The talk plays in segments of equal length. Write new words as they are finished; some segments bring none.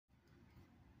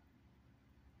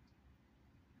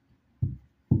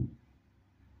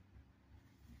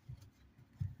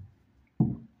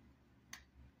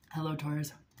Hello,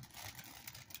 Taurus.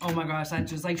 Oh my gosh, that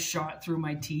just like shot through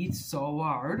my teeth so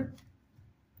hard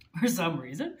for some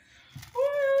reason.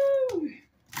 Woo!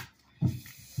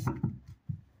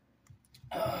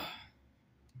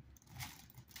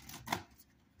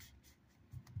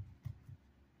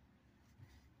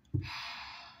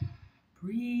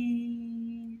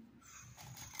 Breathe.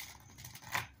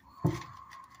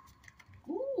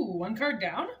 Ooh, one card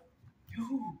down.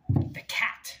 Ooh, the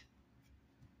cat.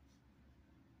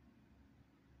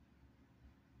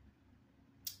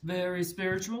 Very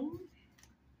spiritual.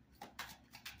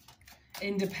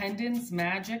 Independence,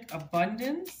 magic,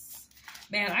 abundance.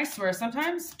 Man, I swear,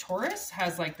 sometimes Taurus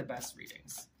has like the best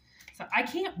readings. So I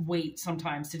can't wait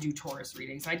sometimes to do Taurus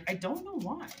readings. I don't know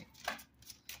why.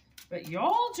 But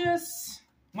y'all just...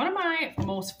 One of my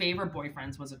most favorite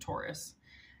boyfriends was a Taurus.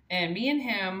 And me and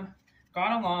him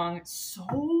got along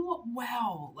so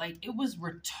well. Like, it was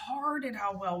retarded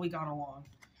how well we got along.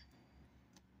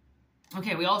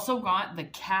 Okay, we also got the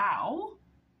cow.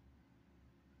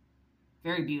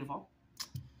 Very beautiful.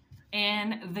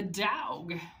 And the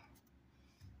dog.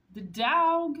 The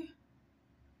dog.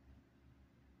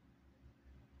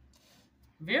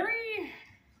 Very,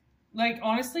 like,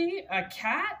 honestly, a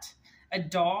cat, a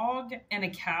dog, and a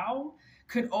cow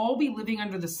could all be living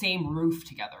under the same roof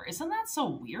together. Isn't that so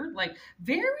weird? Like,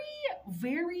 very,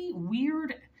 very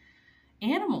weird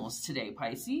animals today,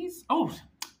 Pisces. Oh,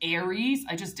 Aries.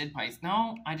 I just did Pisces.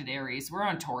 No, I did Aries. We're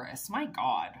on Taurus. My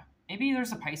God. Maybe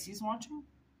there's a Pisces watching.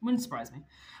 Wouldn't surprise me.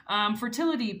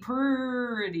 Fertility,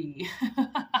 purity.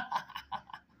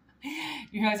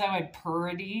 You guys have like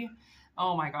purity.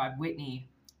 Oh my God,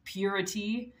 Whitney.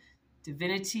 Purity,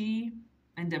 divinity,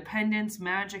 independence,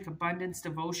 magic, abundance,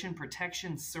 devotion,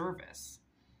 protection, service.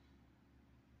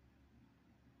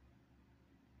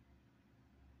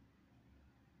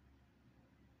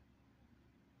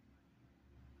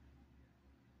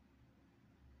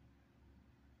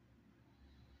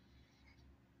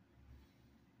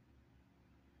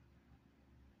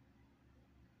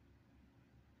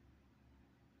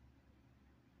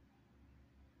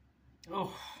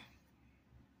 Oh.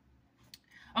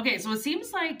 Okay, so it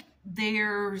seems like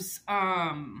there's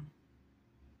a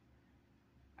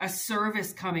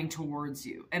service coming towards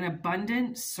you, an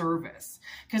abundant service.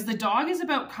 Because the dog is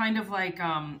about kind of like,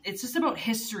 it's just about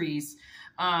histories,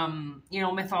 you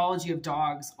know, mythology of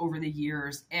dogs over the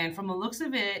years. And from the looks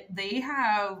of it, they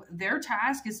have, their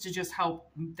task is to just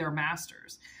help their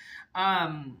masters.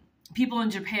 People in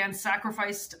Japan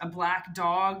sacrificed a black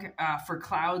dog for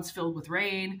clouds filled with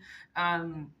rain.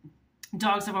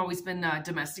 Dogs have always been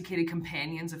domesticated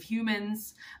companions of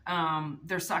humans.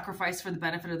 They're sacrificed for the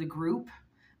benefit of the group.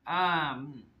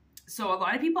 So a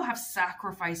lot of people have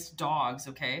sacrificed dogs,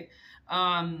 okay,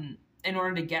 in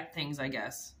order to get things, I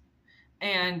guess.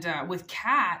 And with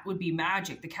cat would be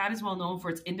magic. The cat is well known for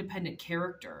its independent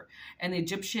character. And the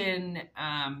Egyptian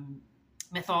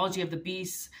mythology of the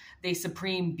beasts, the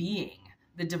supreme being,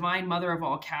 the divine mother of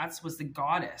all cats was the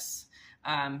goddess.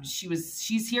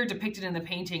 She's here depicted in the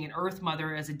painting, an earth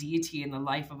mother as a deity in the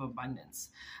life of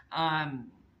abundance.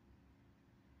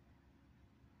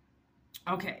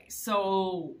 Okay,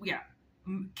 so yeah,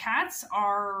 cats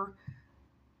are,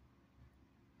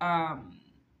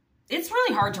 it's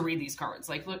really hard to read these cards.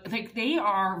 Like they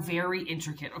are very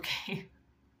intricate. Okay.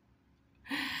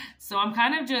 So I'm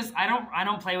kind of just, I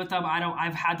don't play with them.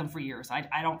 I've had them for years.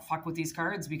 I don't fuck with these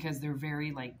cards because they're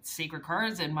very like sacred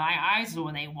cards in my eyes. So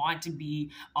when they want to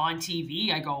be on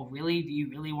TV, I go, really? Do you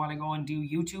really want to go and do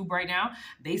YouTube right now?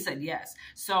 They said yes.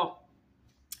 So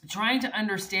trying to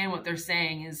understand what they're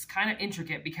saying is kind of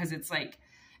intricate because it's like,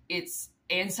 it's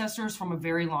ancestors from a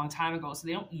very long time ago. So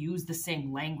they don't use the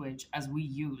same language as we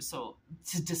use. So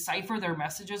to decipher their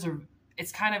messages, or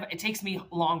it's kind of, it takes me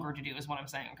longer to do is what I'm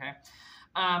saying. Okay.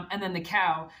 And then the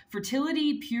cow,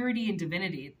 fertility, purity, and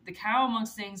divinity. The cow,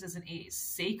 amongst things, is a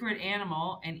sacred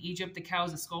animal. In Egypt, the cow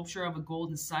is a sculpture of a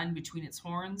golden sun between its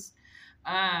horns.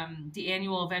 The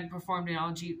annual event performed in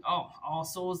All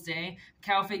Souls Day. The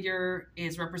cow figure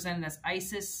is represented as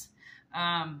Isis.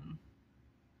 Her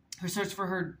search for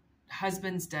her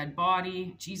husband's dead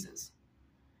body. Jesus.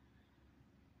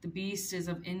 The beast is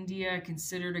of India,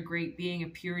 considered a great being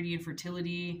of purity and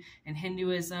fertility. In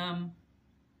Hinduism,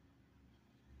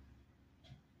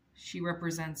 she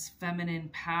represents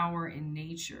feminine power in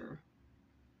nature.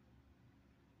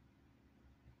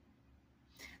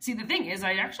 See, the thing is,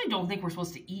 I actually don't think we're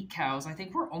supposed to eat cows. I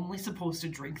think we're only supposed to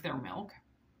drink their milk.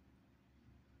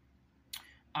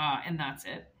 And that's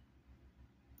it.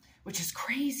 Which is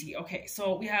crazy. Okay,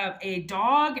 so we have a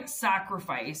dog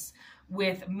sacrifice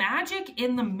with magic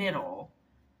in the middle.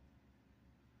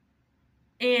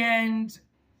 And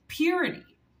purity.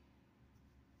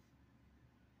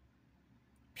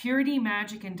 Purity,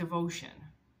 magic, and devotion.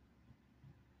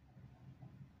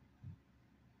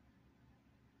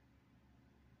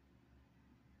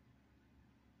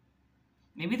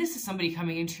 Maybe this is somebody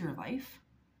coming into your life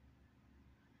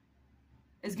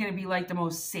is going to be like the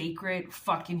most sacred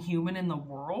fucking human in the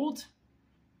world.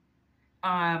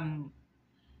 Or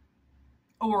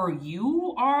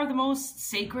you are the most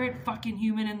sacred fucking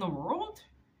human in the world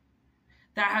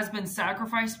that has been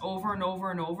sacrificed over and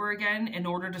over and over again in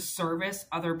order to service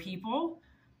other people.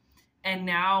 And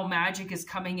now magic is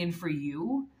coming in for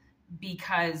you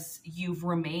because you've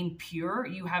remained pure.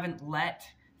 You haven't let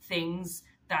things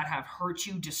that have hurt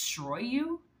you destroy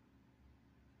you.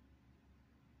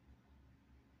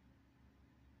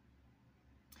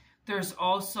 There's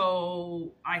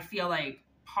also, I feel like,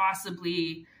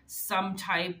 possibly some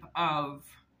type of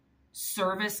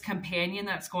service companion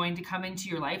that's going to come into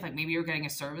your life. Like maybe you're getting a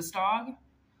service dog.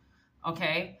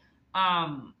 Okay.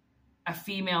 A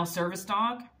female service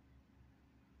dog.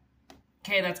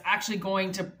 Okay. That's actually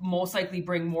going to most likely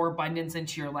bring more abundance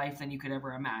into your life than you could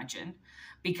ever imagine,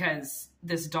 because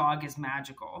this dog is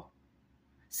magical.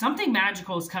 Something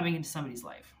magical is coming into somebody's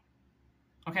life.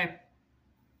 Okay.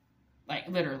 Like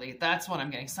literally, that's what I'm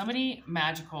getting. Somebody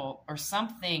magical or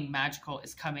something magical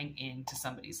is coming into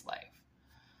somebody's life.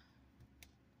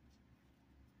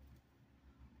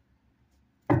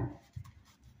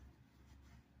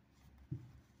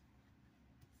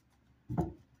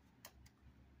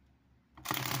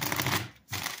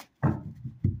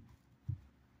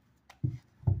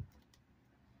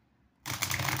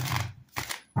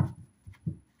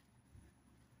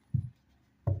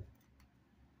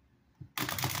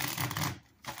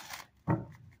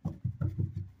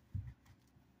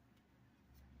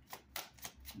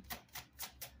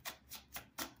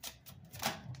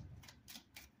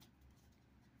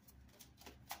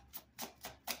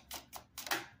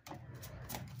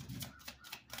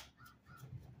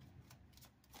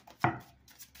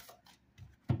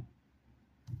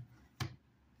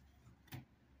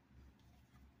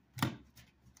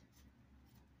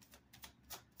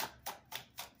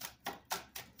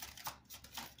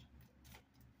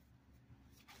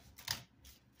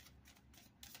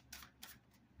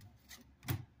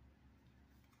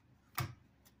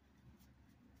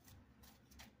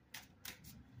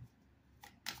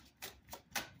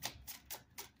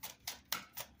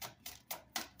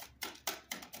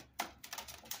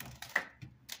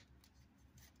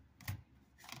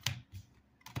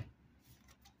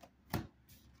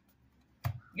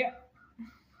 Yeah,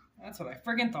 that's what I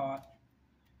friggin' thought.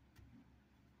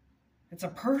 It's a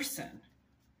person.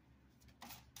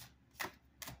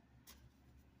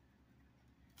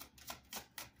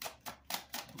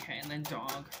 Okay, and then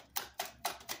dog.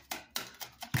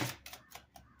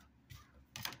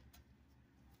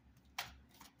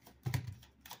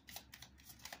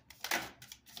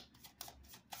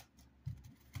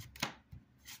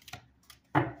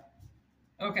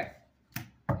 Okay.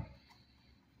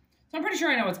 So I'm pretty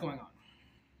sure I know what's going on.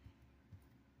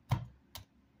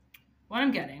 What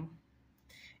I'm getting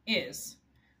is,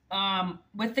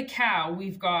 with the cow,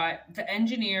 we've got the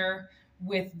engineer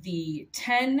with the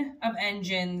 10 of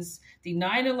engines, the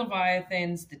 9 of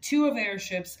leviathans, the 2 of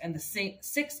airships, and the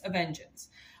 6 of engines.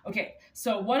 Okay,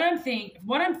 so what I'm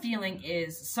feeling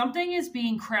is something is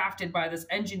being crafted by this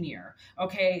engineer.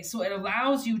 Okay, so it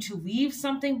allows you to leave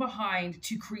something behind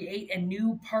to create a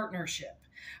new partnership.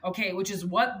 Okay, which is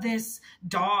what this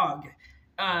dog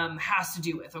has to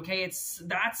do with. Okay,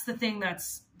 that's the thing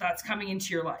that's coming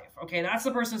into your life. Okay, that's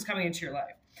the person who's coming into your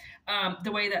life.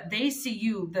 The way that they see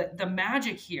you, the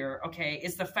magic here, okay,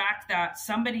 is the fact that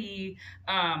somebody,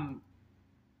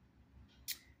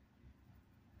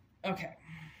 okay,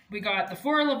 we got the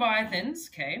 4 of leviathans,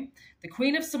 okay, the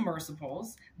queen of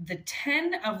submersibles, the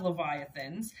 10 of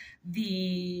leviathans,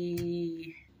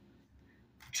 the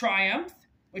triumph,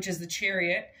 which is the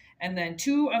chariot, and then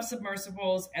 2 of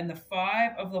submersibles and the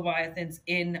 5 of leviathans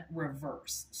in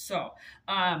reverse. So,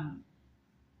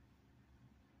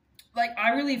 like,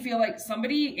 I really feel like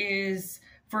somebody is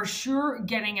for sure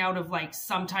getting out of like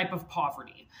some type of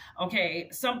poverty. Okay,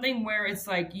 something where it's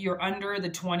like you're under the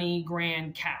 20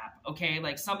 grand cap. Okay,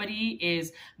 like somebody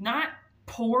is not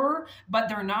poor, but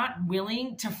they're not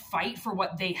willing to fight for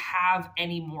what they have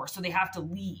anymore. So they have to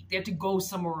leave. They have to go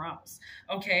somewhere else.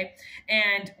 Okay.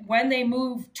 And when they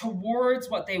move towards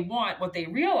what they want, what they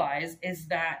realize is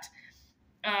that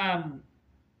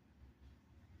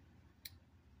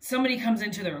somebody comes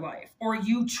into their life, or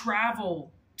you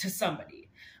travel to somebody.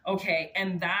 Okay.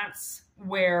 And that's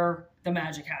where the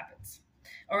magic happens.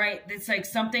 All right. It's like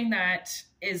something that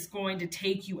is going to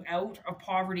take you out of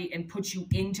poverty and put you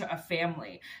into a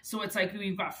family. So it's like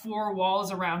we've got 4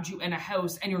 walls around you in a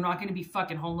house, and you're not going to be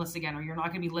fucking homeless again, or you're not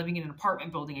going to be living in an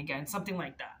apartment building again, something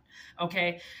like that.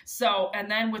 Okay. So,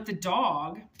 and then with the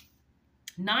dog,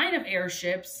 9 of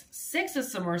airships, 6 of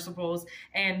submersibles,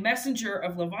 and messenger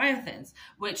of leviathans,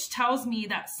 which tells me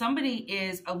that somebody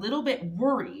is a little bit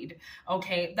worried,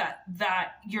 okay, that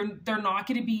they're not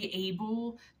going to be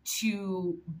able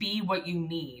to be what you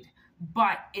need.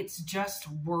 But it's just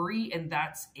worry, and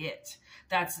that's it.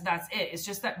 That's it. It's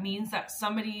just that means that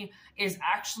somebody is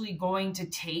actually going to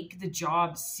take the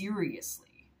job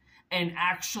seriously and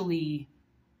actually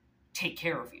take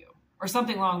care of you, or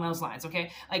something along those lines.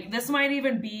 Okay. Like this might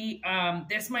even be,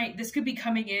 this could be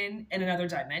coming in another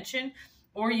dimension,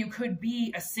 or you could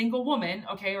be a single woman,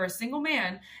 okay, or a single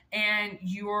man, and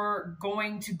you're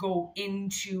going to go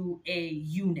into a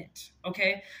unit.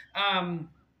 Okay.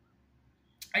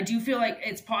 I do feel like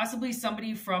it's possibly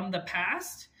somebody from the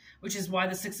past, which is why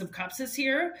the 6 of Cups is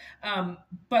here.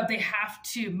 But they have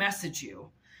to message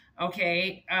you.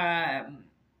 Okay.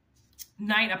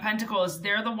 9 of Pentacles,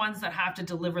 they're the ones that have to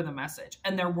deliver the message,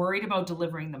 and they're worried about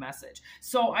delivering the message.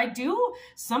 So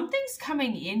something's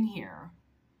coming in here.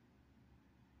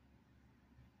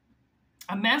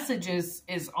 A message is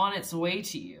on its way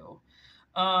to you.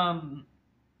 And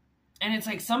it's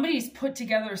like somebody's put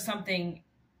together something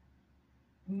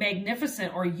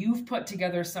magnificent, or you've put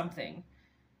together something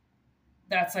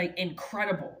that's like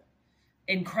incredible.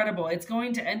 Incredible. It's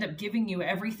going to end up giving you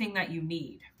everything that you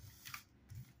need.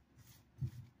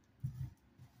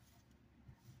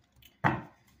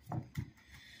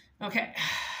 Okay,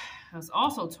 I was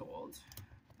also told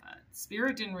that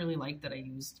Spirit didn't really like that I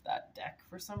used that deck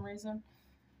for some reason.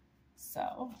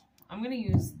 So I'm going to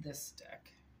use this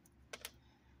deck.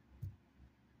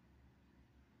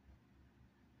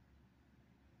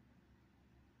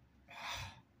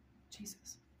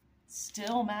 Jesus.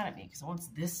 Still mad at me because it wants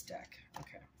this deck.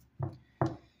 Okay.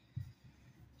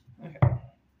 Okay.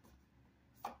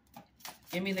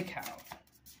 Give me the cow.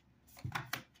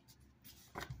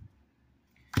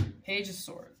 Page of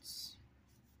Swords.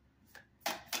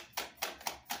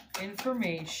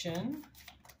 Information.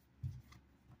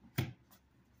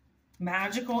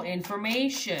 Magical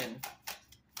information.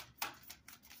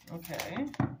 Okay.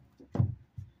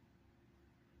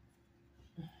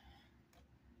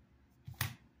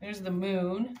 There's the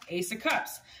Moon, Ace of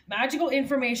Cups. Magical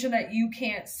information that you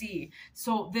can't see.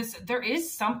 So there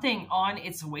is something on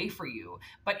its way for you,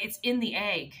 but it's in the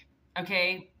egg,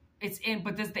 okay?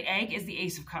 The egg is the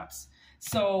Ace of Cups.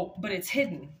 So, but it's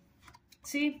hidden.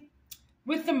 See?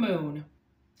 With the Moon.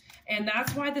 And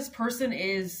that's why this person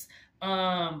is,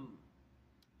 has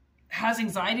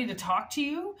anxiety to talk to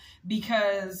you,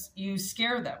 because you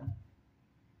scare them.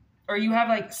 Or you have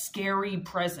like scary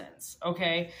presence,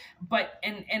 okay? But,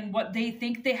 and what they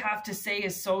think they have to say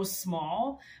is so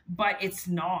small, but it's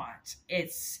not.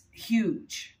 It's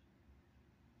huge.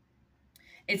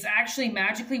 It's actually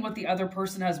magically what the other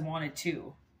person has wanted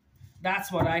too. That's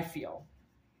what I feel.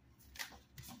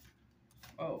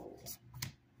 Oh.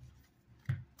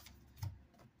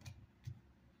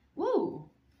 Woo.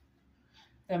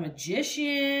 The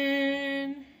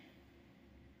Magician.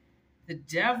 The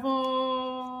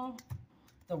Devil.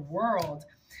 The World.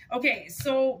 Okay,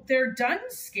 so they're done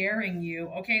scaring you.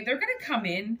 Okay, they're going to come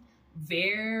in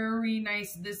very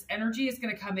nice. This energy is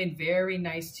going to come in very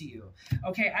nice to you.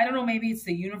 Okay, I don't know, maybe it's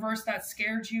the universe that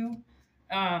scared you,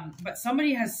 but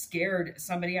somebody has scared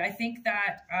somebody. I think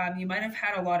that you might have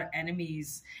had a lot of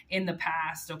enemies in the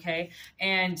past, okay?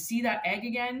 And see that egg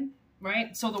again,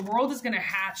 right? So the world is going to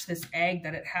hatch this egg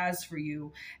that it has for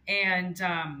you, and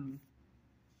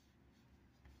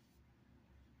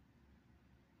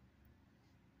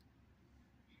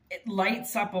it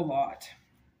lights up a lot.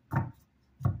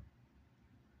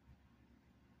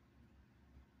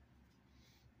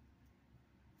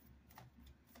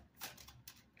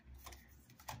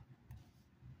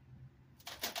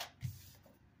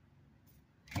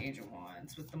 Page of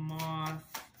Wands with the moth.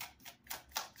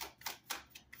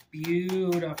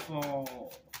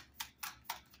 Beautiful.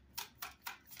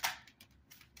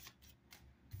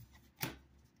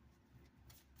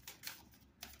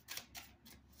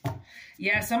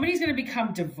 Yeah, somebody's going to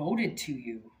become devoted to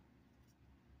you.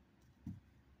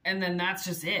 And then that's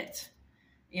just it.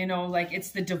 You know, like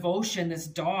it's the devotion, this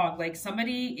dog, like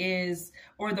somebody is,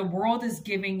 or the world is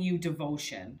giving you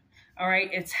devotion. All right.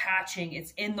 It's hatching.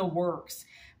 It's in the works,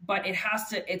 but it has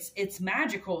to, it's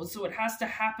magical. So it has to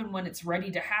happen when it's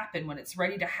ready to happen, when it's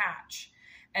ready to hatch.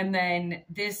 And then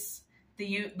the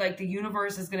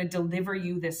universe is going to deliver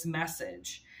you this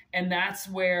message. And that's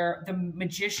where the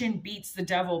magician beats the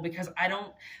devil, because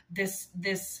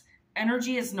this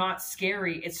energy is not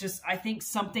scary. It's just, I think,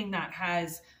 something that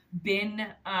has been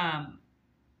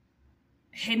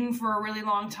hidden for a really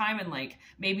long time, and like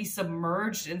maybe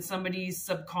submerged in somebody's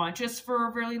subconscious for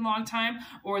a really long time,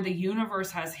 or the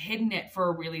universe has hidden it for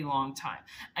a really long time,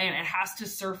 and it has to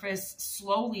surface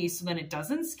slowly so then it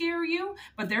doesn't scare you.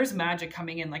 But there's magic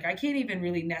coming in. Like, I can't even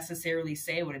really necessarily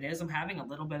say what it is. I'm having a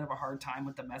little bit of a hard time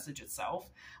with the message itself,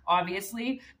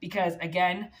 obviously, because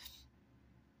again,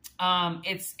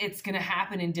 it's going to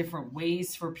happen in different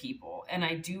ways for people. And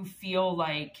I do feel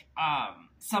like,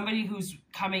 somebody who's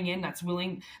coming in that's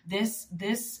willing,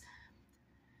 this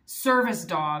service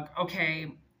dog,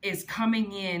 okay, is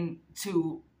coming in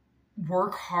to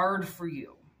work hard for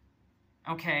you.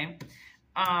 Okay.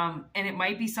 And it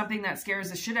might be something that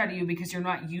scares the shit out of you because you're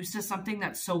not used to something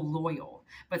that's so loyal,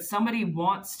 but somebody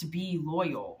wants to be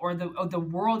loyal, or the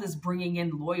world is bringing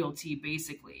in loyalty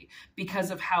basically because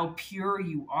of how pure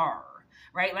you are.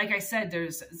 Right? Like I said,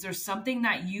 there's something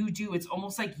that you do. It's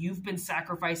almost like you've been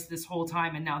sacrificed this whole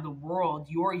time, and now the world,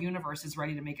 your universe, is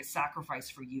ready to make a sacrifice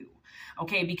for you.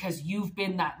 Okay? Because you've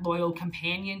been that loyal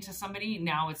companion to somebody.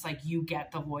 Now it's like you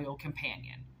get the loyal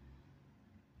companion.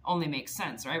 Only makes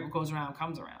sense, right? What goes around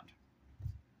comes around.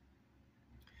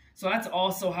 So that's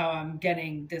also how I'm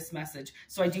getting this message.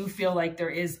 So I do feel like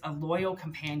there is a loyal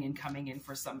companion coming in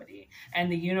for somebody,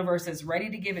 and the universe is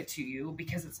ready to give it to you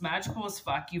because it's magical as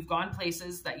fuck. You've gone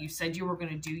places that you said you were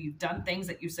going to do. You've done things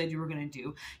that you said you were going to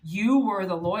do. You were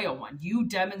the loyal one. You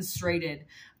demonstrated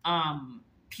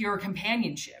pure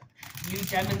companionship. You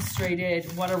demonstrated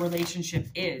what a relationship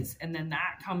is. And then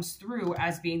that comes through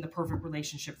as being the perfect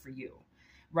relationship for you.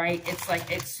 Right? It's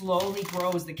like it slowly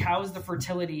grows. The cow is the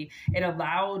fertility.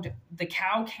 The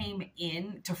cow came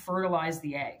in to fertilize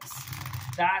the eggs.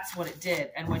 That's what it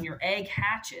did. And when your egg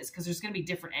hatches, because there's going to be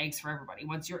different eggs for everybody.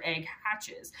 Once your egg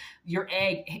hatches,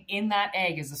 in that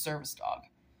egg is a service dog.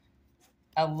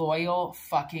 A loyal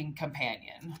fucking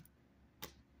companion.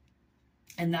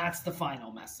 And that's the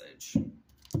final message.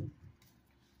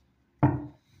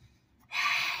 Wow.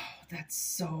 That's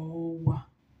so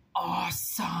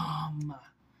awesome.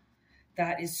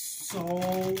 That is so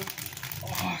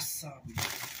awesome.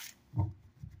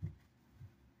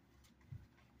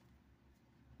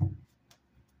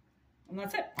 And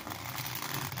that's it.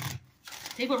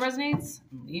 Take what resonates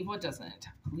and leave what doesn't.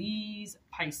 Please,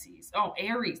 Pisces. Oh,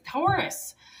 Aries.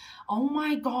 Taurus. Oh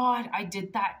my God, I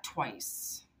did that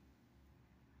twice.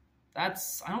 I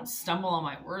don't stumble on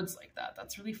my words like that.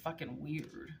 That's really fucking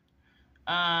weird.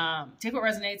 Take what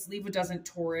resonates, leave what doesn't,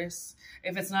 Taurus.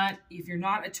 If you're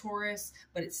not a Taurus,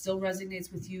 but it still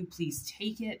resonates with you, please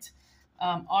take it.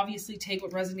 Obviously take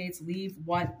what resonates, leave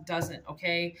what doesn't.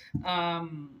 Okay.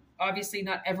 Obviously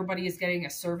not everybody is getting a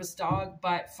service dog,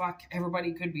 but fuck,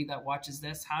 everybody could be that watches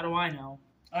this. How do I know?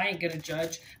 I ain't going to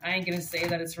judge. I ain't going to say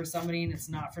that it's for somebody and it's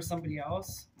not for somebody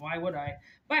else. Why would I?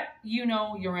 But you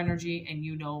know your energy and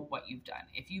you know what you've done.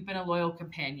 If you've been a loyal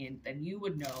companion, then you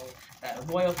would know that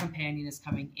a loyal companion is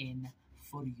coming in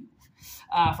for you.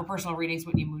 For personal readings,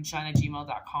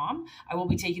 whitneymoonshine@gmail.com. I will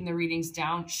be taking the readings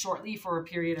down shortly for a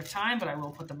period of time, but I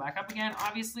will put them back up again,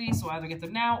 obviously. So either get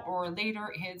them now or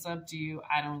later. It's up to you.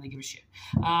 I don't really give a shit.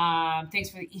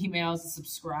 Thanks for the emails, the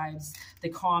subscribes, the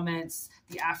comments,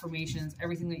 the affirmations,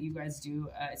 everything that you guys do.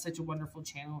 It's such a wonderful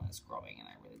channel and it's growing, and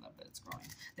I really love that it's growing.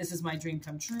 This is my dream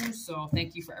come true. So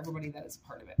thank you for everybody that is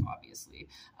part of it, obviously.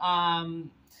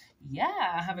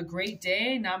 Yeah, have a great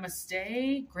day.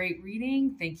 Namaste. Great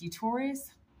reading. Thank you, Taurus.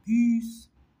 Peace.